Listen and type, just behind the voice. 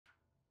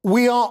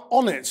We are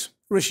on it,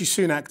 Rishi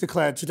Sunak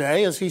declared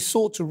today as he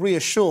sought to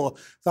reassure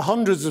the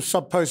hundreds of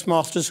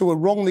sub-postmasters who were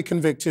wrongly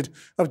convicted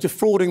of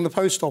defrauding the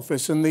post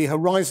office in the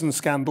Horizon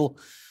scandal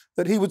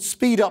that he would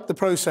speed up the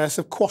process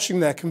of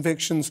quashing their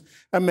convictions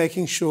and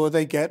making sure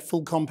they get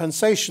full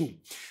compensation.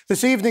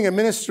 This evening, a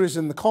minister is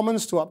in the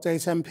Commons to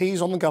update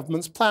MPs on the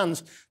government's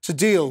plans to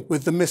deal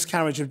with the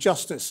miscarriage of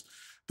justice.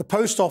 The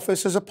Post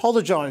Office has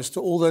apologised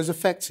to all those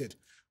affected.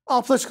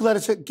 Our political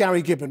editor,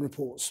 Gary Gibbon,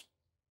 reports.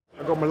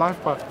 I got my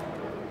life back.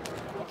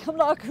 I'm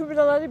not a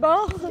criminal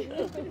anymore.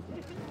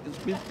 It's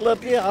been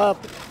bloody hard.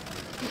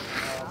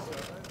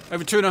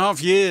 Over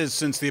 2.5 years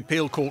since the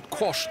appeal court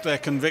quashed their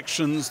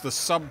convictions, the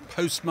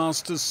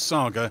sub-postmasters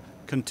saga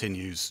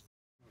continues.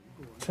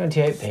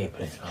 28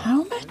 people.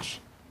 How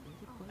much?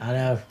 I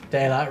know,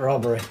 daylight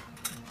robbery.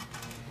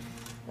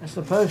 That's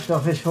the post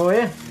office for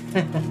you.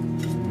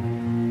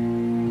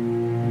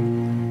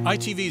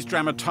 ITV's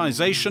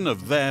dramatisation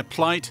of their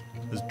plight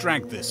has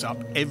dragged this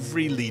up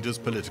every leader's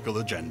political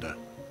agenda.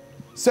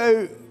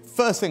 So,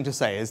 first thing to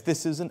say is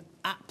this is an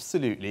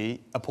absolutely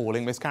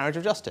appalling miscarriage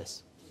of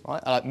justice.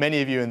 Right?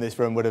 Many of you in this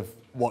room would have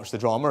watched the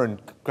drama,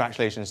 and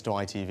congratulations to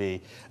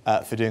ITV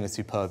for doing a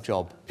superb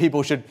job.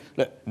 People should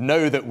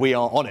know that we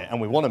are on it and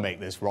we want to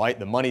make this right.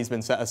 The money's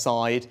been set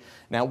aside.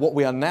 Now, what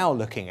we are now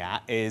looking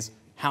at is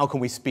how can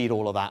we speed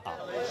all of that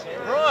up?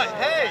 Right,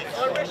 hey,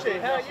 I'm Rishi,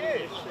 how are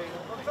you?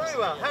 I'm very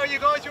well. How are you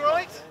guys, you all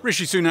right?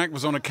 Rishi Sunak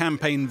was on a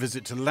campaign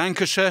visit to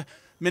Lancashire.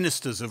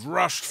 Ministers have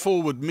rushed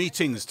forward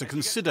meetings to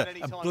consider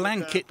a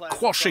blanket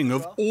quashing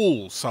of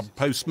all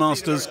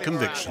sub-postmasters'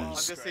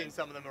 convictions. I've just seen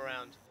some of them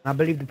around. I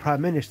believe the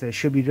Prime Minister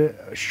should be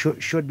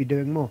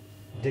doing more.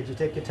 Did you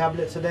take your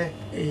tablets today?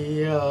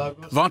 Yeah.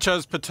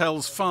 Vajaz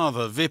Patel's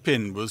father,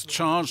 Vipin, was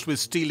charged with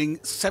stealing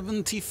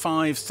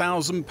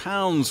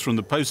 £75,000 from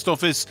the post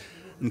office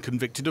and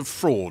convicted of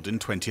fraud in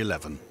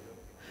 2011.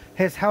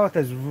 His health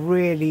has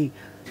really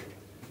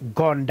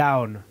gone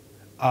down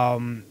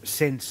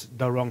since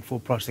the wrongful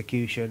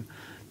prosecution.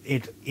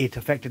 It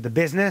affected the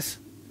business,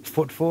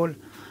 footfall,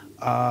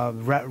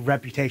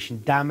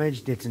 reputation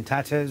damaged, it's in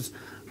tatters.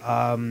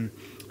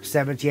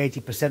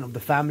 70–80% of the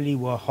family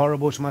were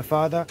horrible to my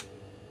father.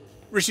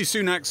 Rishi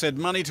Sunak said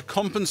money to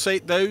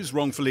compensate those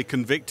wrongfully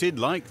convicted,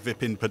 like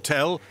Vipin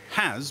Patel,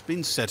 has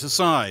been set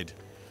aside.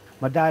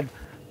 My dad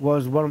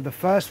was one of the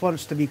first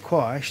ones to be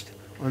quashed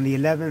on the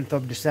 11th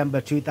of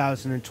December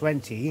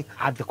 2020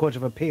 at the Court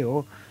of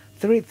Appeal.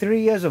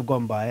 Three years have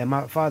gone by and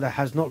my father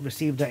has not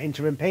received that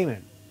interim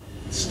payment.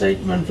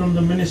 Statement from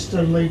the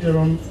minister later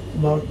on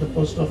about the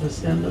post office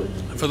scandal.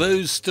 For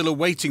those still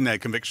awaiting their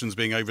convictions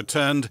being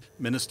overturned,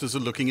 ministers are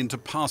looking into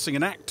passing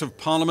an Act of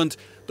Parliament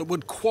that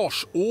would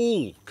quash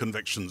all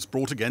convictions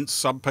brought against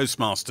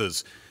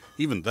sub-postmasters,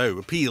 even though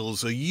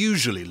appeals are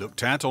usually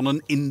looked at on an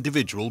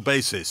individual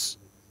basis.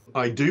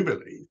 I do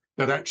believe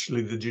that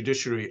actually the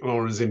judiciary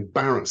are as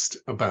embarrassed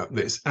about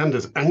this and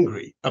as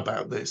angry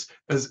about this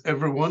as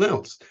everyone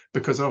else,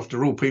 because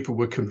after all, people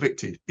were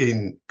convicted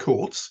in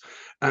courts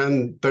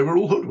and they were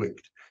all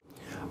hoodwinked.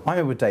 I'm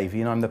Edward Davey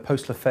and I'm the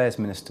Postal Affairs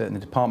Minister in the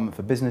Department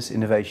for Business,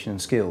 Innovation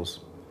and Skills.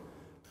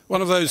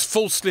 One of those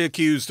falsely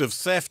accused of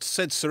theft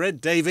said Sir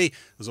Ed Davey,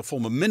 as a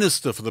former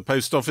minister for the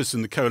Post Office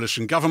in the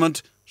coalition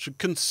government, should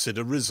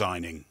consider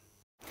resigning.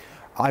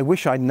 I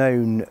wish I'd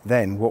known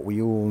then what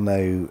we all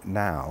know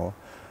now.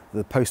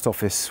 The Post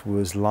Office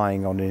was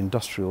lying on an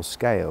industrial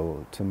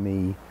scale to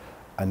me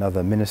and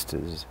other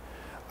ministers.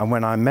 And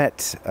when I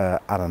met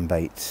Alan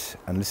Bates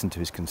and listened to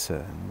his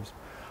concerns,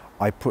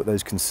 I put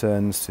those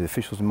concerns to the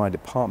officials in my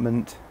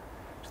department,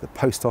 to the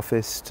Post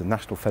Office, to the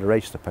National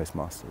Federation of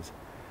Postmasters.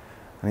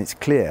 And it's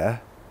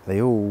clear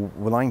they all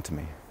were lying to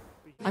me.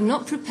 I'm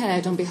not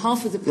prepared on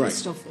behalf of the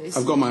Post Office.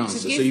 I've got my answer,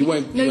 so you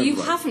won't... No, you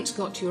haven't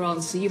got your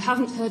answer. You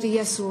haven't heard a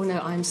yes or a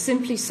no. I'm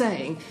simply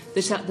saying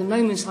that at the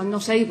moment I'm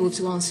not able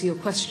to answer your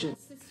question.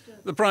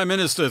 The Prime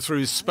Minister,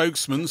 through his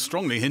spokesman,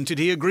 strongly hinted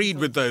he agreed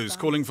with those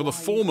calling for the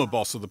former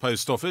boss of the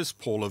Post Office,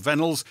 Paula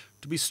Venables,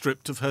 to be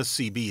stripped of her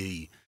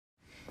CBE.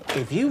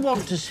 If you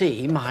want to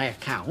see my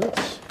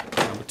accounts...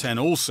 Number 10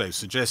 also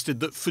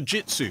suggested that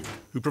Fujitsu,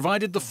 who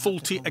provided the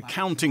faulty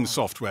accounting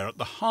software at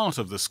the heart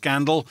of the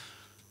scandal,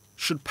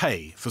 should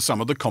pay for some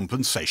of the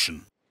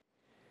compensation.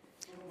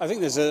 I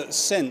think there's a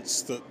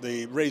sense that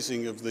the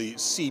raising of the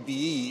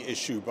CBE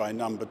issue by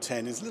Number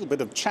 10 is a little bit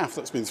of chaff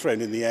that's been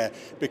thrown in the air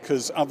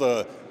because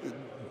other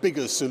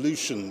bigger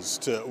solutions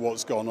to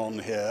what's gone on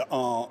here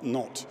are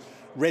not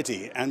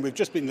ready. And we've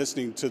just been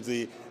listening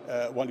to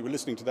while you were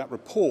listening to that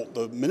report,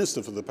 the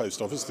Minister for the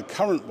Post Office, the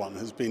current one,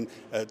 has been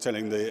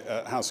telling the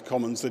House of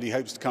Commons that he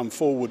hopes to come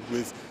forward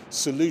with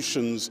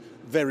solutions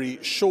very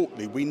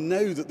shortly. We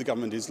know that the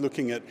government is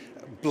looking at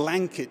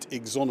blanket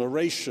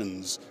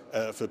exonerations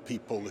for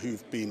people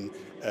who've been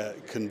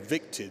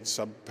convicted,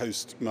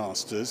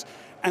 sub-postmasters,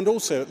 and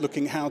also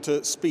looking how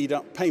to speed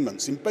up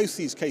payments. In both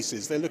these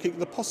cases, they're looking at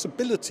the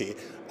possibility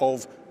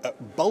of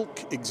bulk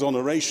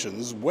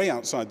exonerations way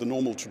outside the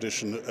normal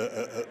tradition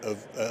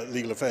of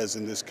legal affairs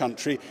in this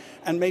country,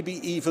 and maybe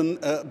even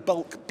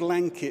bulk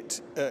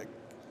blanket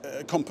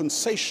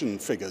compensation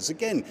figures.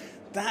 Again,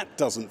 That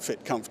doesn't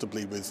fit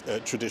comfortably with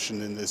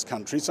tradition in this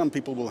country. Some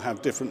people will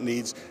have different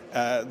needs.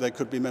 There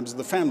could be members of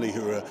the family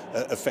who are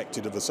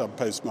affected of a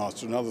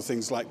sub-postmaster and other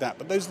things like that.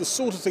 But those are the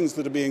sort of things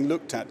that are being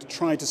looked at to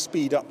try to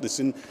speed up this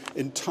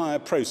entire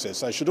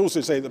process. I should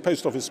also say the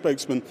Post Office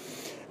spokesman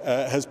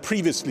has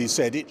previously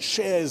said it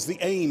shares the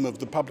aim of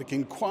the public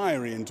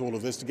inquiry into all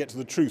of this to get to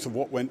the truth of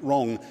what went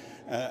wrong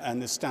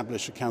and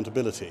establish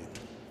accountability.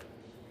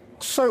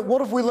 So what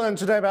have we learned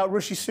today about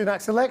Rishi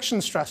Sunak's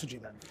election strategy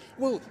then?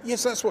 Well,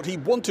 yes, that's what he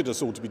wanted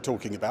us all to be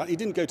talking about. He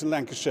didn't go to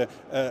Lancashire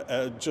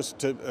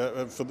just for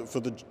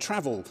the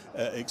travel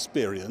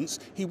experience.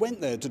 He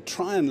went there to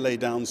try and lay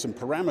down some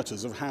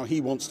parameters of how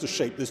he wants to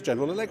shape this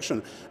general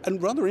election.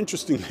 And rather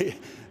interestingly,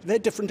 they're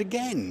different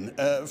again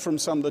from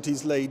some that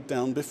he's laid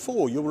down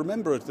before. You'll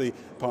remember at the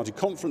party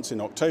conference in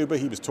October,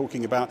 he was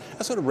talking about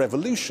a sort of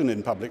revolution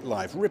in public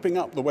life, ripping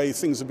up the way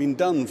things have been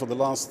done for the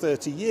last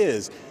 30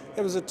 years.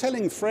 There was a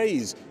telling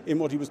phrase in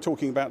what he was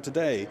talking about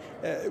today,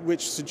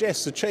 which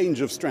suggests a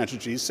change of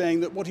strategy, saying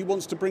that what he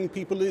wants to bring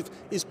people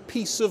is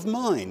peace of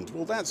mind.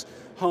 Well, that's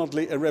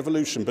hardly a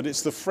revolution, but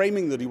it's the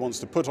framing that he wants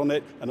to put on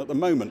it. And at the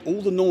moment,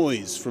 all the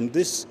noise from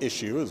this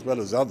issue, as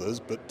well as others,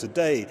 but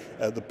today,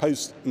 the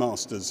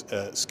postmasters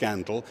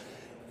scandal,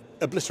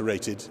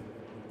 obliterated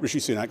Rishi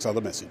Sunak's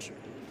other message.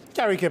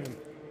 Gary Gibbon.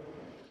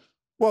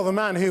 Well, the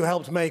man who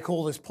helped make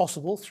all this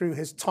possible through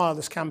his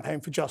tireless campaign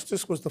for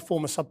justice was the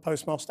former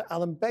sub-postmaster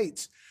Alan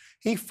Bates.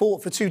 He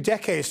fought for 2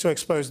 decades to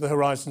expose the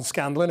Horizon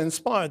scandal and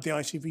inspired the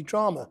ITV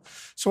drama.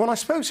 So when I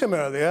spoke to him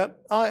earlier,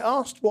 I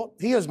asked what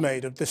he has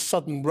made of this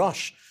sudden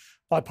rush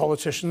by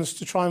politicians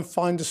to try and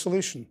find a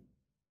solution.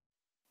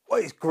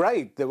 Well, it's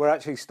great that we're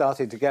actually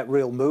starting to get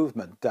real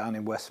movement down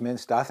in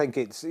Westminster. I think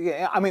it's,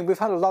 I mean, we've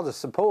had a lot of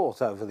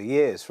support over the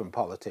years from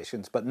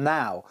politicians, but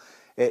now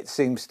it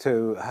seems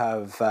to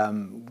have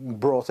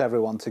brought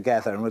everyone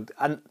together.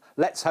 And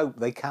let's hope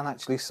they can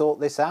actually sort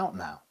this out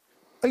now.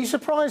 Are you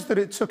surprised that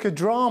it took a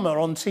drama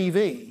on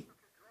TV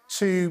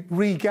to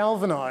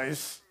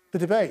re-galvanise the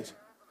debate?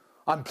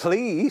 I'm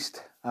pleased.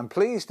 I'm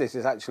pleased this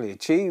has actually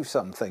achieved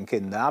something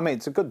in there. I mean,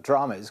 it's a good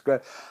drama. It's great.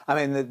 I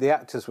mean, the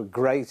actors were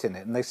great in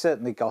it, and they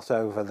certainly got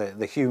over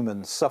the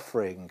human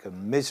suffering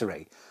and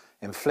misery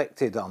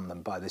inflicted on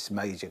them by this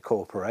major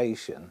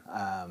corporation.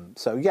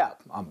 So, yeah,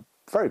 I'm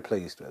very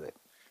pleased with it.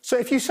 So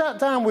if you sat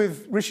down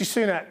with Rishi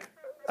Sunak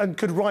and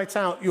could write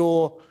out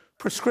your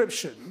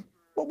prescription,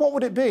 what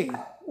would it be?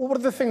 What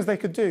are the things they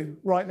could do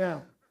right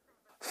now?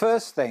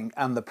 First thing,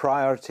 and the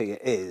priority,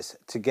 is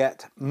to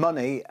get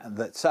money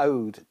that's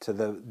owed to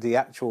the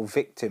actual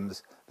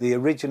victims, the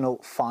original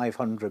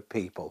 500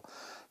 people.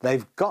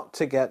 They've got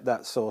to get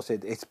that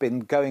sorted. It's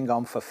been going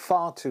on for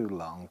far too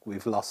long.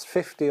 We've lost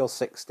 50 or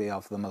 60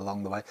 of them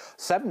along the way,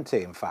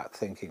 70 in fact,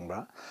 thinking,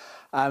 right?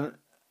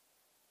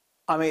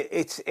 I mean,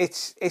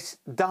 it's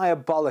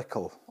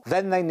diabolical.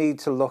 Then they need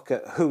to look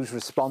at who's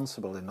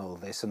responsible in all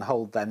this and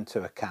hold them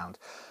to account.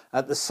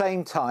 At the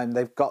same time,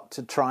 they've got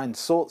to try and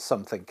sort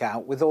something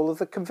out with all of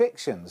the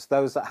convictions,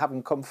 those that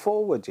haven't come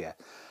forward yet.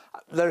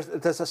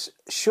 There's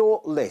a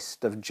short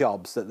list of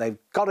jobs that they've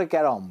got to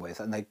get on with,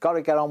 and they've got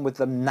to get on with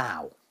them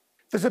now.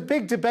 There's a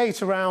big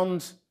debate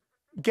around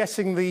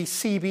getting the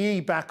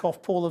CBE back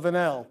off Paula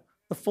Vanell,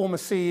 the former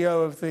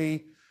CEO of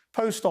the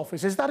Post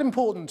Office. Is that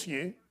important to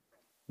you?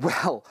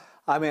 Well,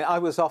 I mean, I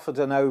was offered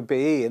an OBE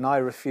and I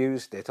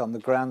refused it on the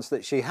grounds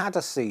that she had a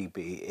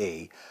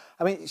CBE.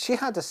 I mean, she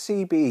had a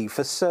CBE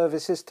for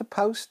services to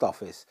Post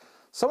Office.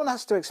 Someone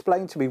has to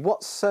explain to me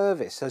what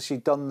service has she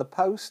done the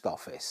Post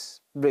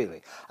Office,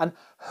 really? And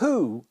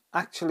who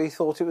actually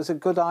thought it was a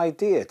good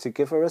idea to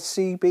give her a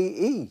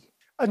CBE?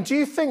 And do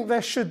you think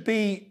there should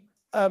be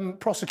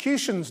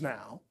prosecutions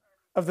now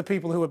of the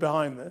people who are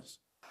behind this?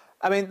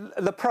 I mean,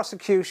 the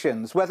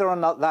prosecutions, whether or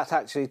not that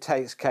actually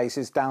takes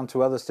cases down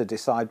to others to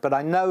decide, but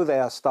I know they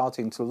are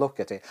starting to look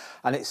at it,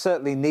 and it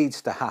certainly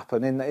needs to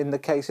happen in the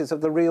cases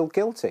of the real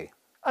guilty.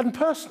 And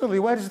personally,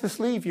 where does this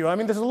leave you? I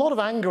mean, there's a lot of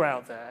anger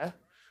out there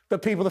that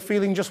people are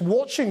feeling just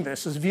watching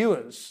this as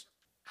viewers.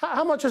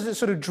 How much has it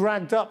sort of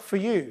dragged up for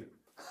you?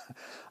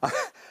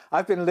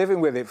 I've been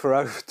living with it for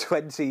over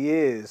 20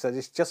 years, and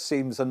it just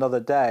seems another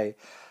day.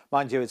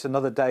 Mind you, it's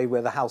another day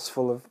with a house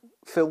full of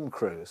film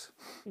crews.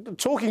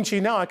 Talking to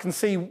you now, I can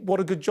see what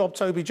a good job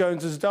Toby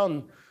Jones has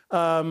done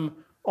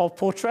of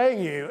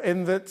portraying you,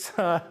 in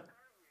that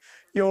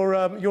you're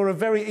a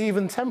very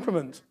even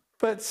temperament.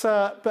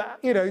 But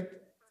you know,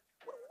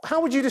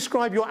 how would you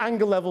describe your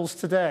anger levels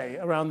today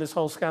around this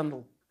whole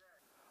scandal?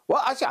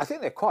 Well, actually, I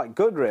think they're quite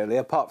good, really,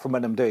 apart from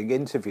when I'm doing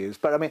interviews.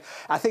 But, I mean,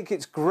 I think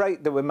it's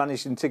great that we're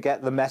managing to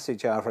get the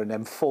message over and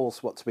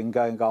enforce what's been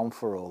going on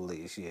for all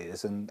these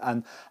years.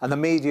 And the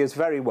media is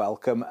very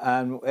welcome,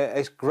 and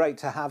it's great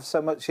to have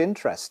so much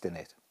interest in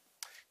it.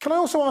 Can I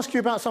also ask you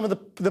about some of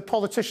the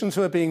politicians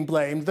who are being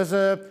blamed? There's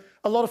a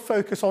lot of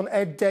focus on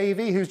Ed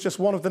Davey, who's just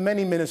one of the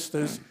many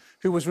ministers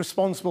who was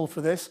responsible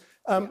for this.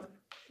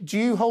 Do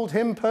you hold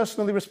him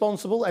personally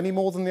responsible any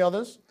more than the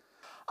others?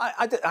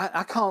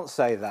 I can't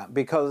say that,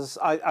 because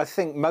I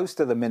think most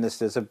of the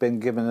ministers have been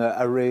given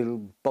a real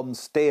bum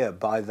steer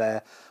by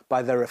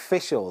their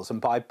officials and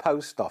by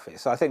Post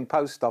Office. I think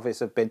Post Office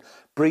have been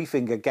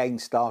briefing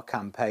against our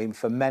campaign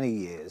for many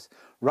years,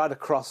 right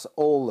across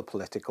all the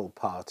political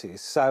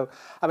parties. So,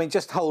 I mean,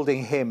 just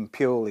holding him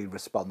purely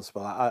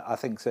responsible, I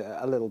think is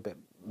a little bit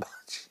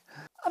much.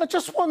 And I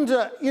just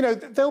wonder, you know,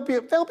 there'll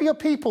be a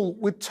people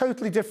with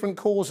totally different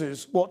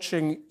causes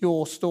watching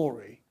your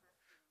story.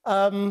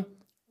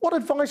 What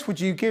advice would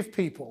you give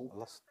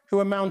people who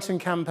are mounting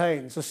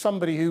campaigns, as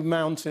somebody who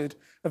mounted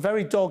a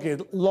very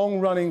dogged,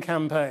 long-running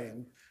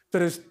campaign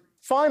that has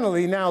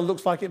finally now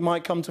looks like it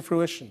might come to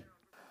fruition?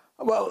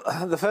 Well,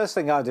 the first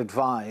thing I'd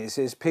advise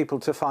is people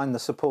to find the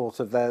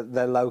support of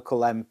their local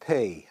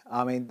MP.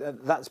 I mean,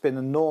 that's been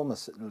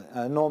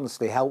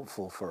enormously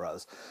helpful for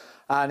us.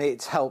 And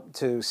it's helped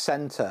to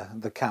centre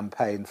the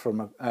campaign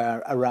from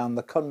around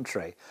the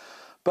country.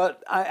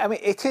 But, I mean,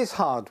 it is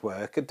hard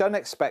work. Don't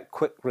expect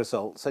quick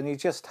results, and you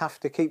just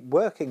have to keep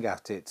working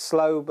at it,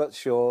 slow but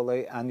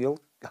surely, and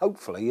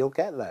hopefully you'll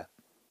get there.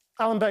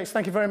 Alan Bates,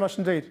 thank you very much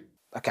indeed.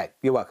 OK,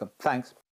 you're welcome. Thanks.